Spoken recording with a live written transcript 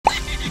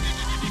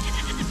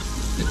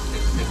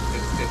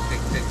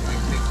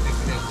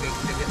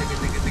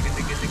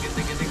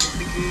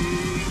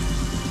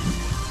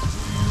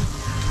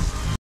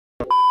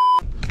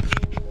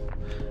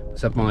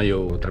Sa mga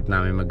yo, trip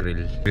namin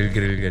mag-grill.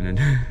 Grill ganun.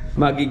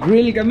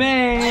 Magi-grill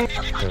kami!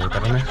 So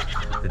tara na,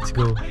 let's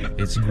go.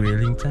 It's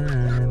grilling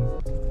time.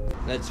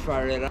 Let's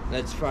fire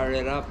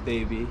it up,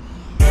 baby.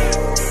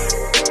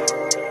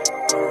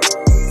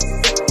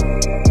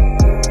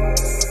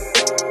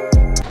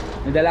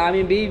 Nadala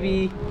kami yung baby.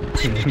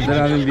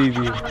 Nadala kami yung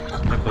baby.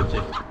 Nagkotse.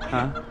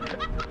 Ha?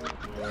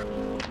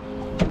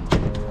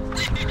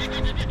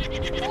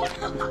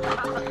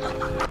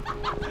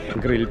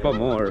 Grill pa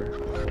more.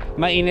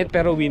 Mainit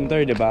pero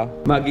winter, di ba?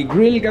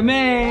 Magi-grill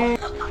kami!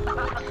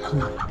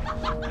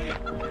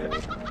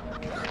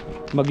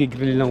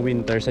 Magi-grill ng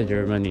winter sa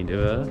Germany, di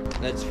ba?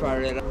 Let's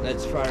fire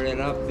it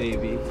up,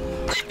 baby.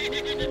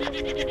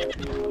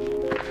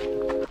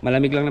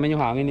 Malamig lang naman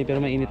yung hangin eh,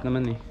 pero mainit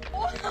naman eh.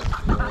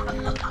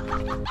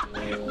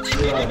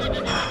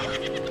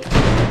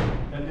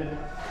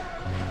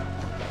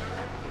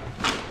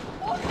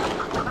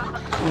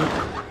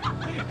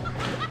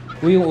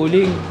 Uy, yung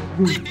uling.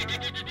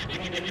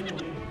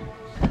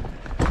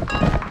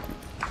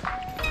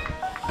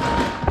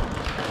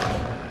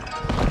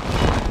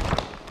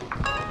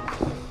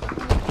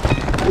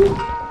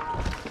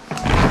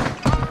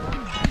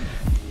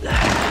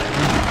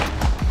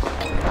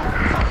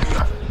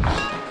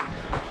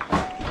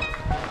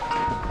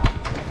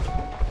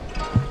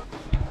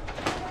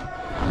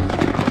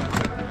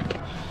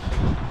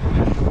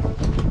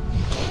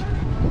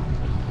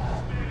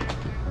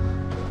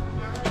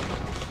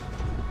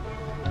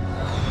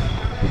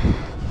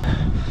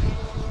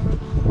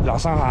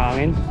 Lakas ang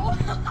hangin.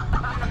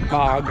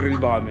 Makaka-grill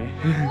ba kami?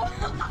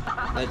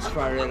 Let's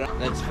fire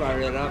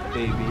it up,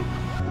 baby.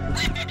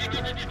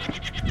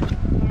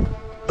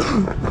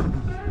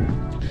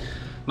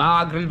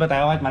 Makaka-grill ba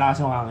tayo kahit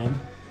malakas ang hangin?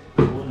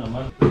 Oo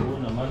naman, oo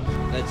naman.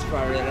 Let's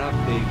fire it up,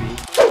 baby.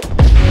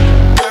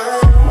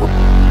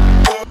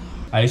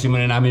 Ayusin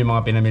muna namin yung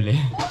mga pinamili.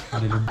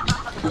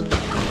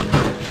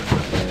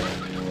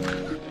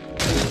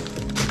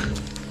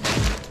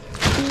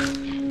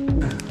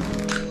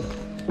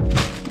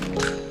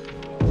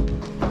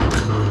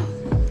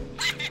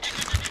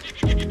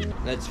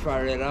 Let's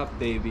fire it up,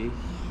 baby.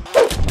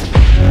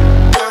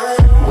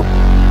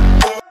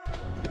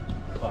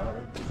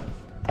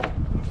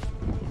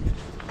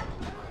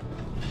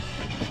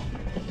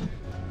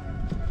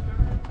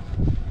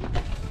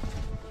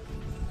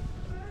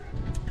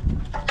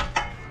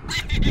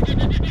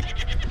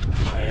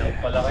 Ayaw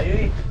pala kayo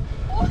eh.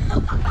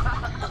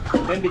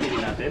 Ito yung binili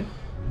natin?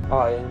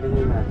 Oo, yan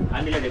binili natin. Ah,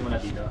 nilagay mo na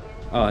dito?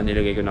 Oo,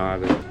 nilagay ko na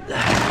kagad.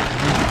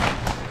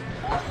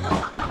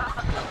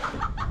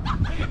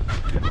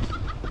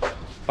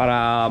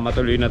 Para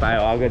matuloy na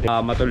tayo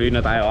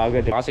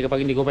agad. Kasi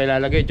kapag hindi ko pa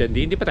ilalagay dyan,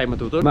 hindi pa tayo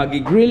matutuloy.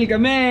 Magi-grill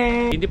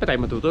kami! Hindi pa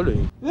tayo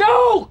matutuloy.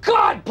 No!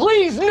 God,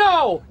 please,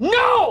 no!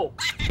 No!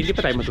 Hindi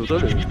pa tayo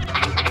matutuloy.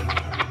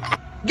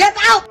 Get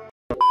out!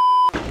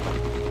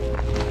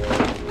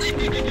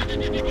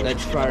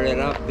 Let's fire it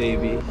up,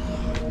 baby.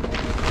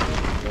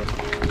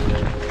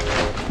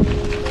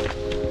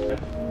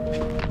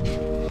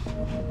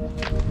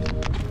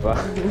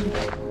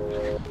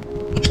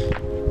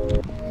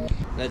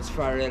 Let's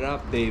fire it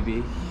up, baby.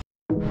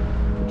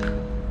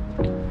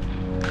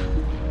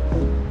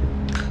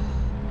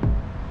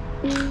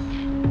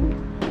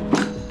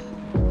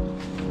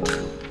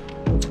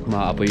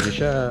 Maapoy na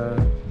siya.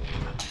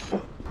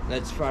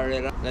 Let's fire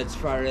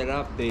it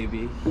up,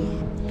 baby.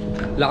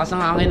 Lakas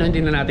ng hangin, no?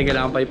 Hindi na natin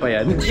kailangan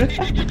paypayan.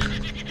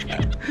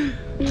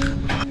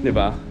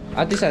 Diba?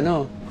 At least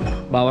ano,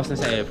 bawas na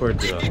sa effort,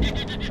 diba?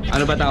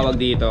 Ano ba tawag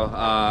dito?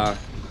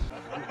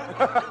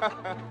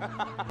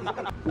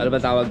 Ano ba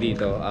tawag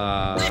dito?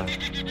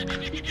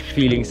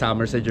 Feeling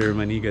summer sa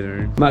Germany,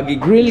 ganun.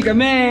 Magi-grill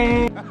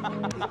kami!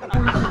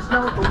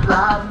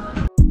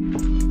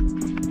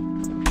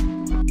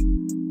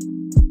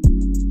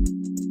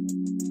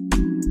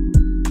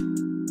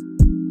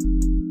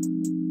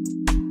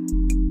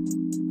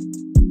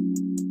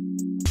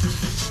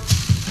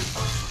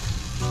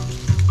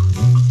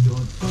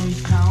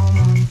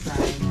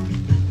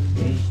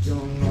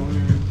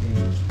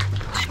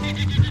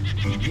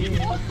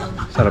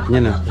 Sarap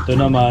niya na. Ito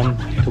naman,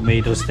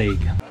 tomato steak.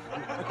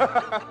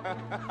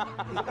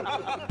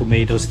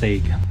 Tomato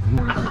steak.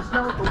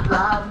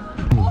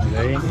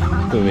 Okay.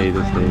 Tomato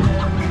steak.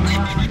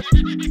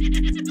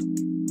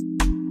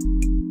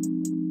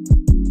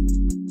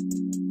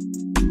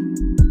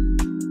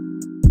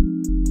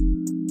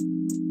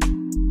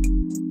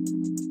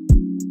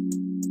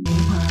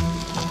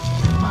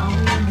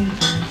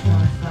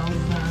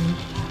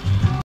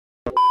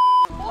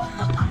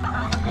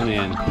 Ano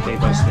yan?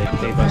 Potato steak.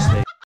 Potato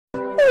steak.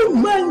 Oh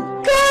my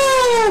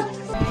God!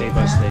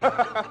 Potato steak.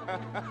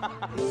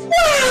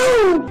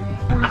 Wow!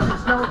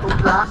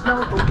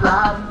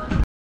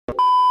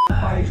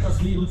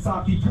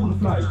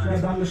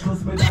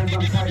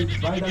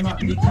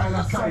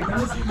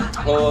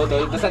 Oo,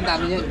 tol. Basta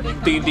namin yan.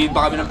 Tingin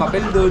pa kami ng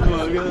papel doon.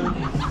 Mga ganun.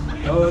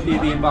 Oo,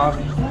 tingin pa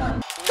kami.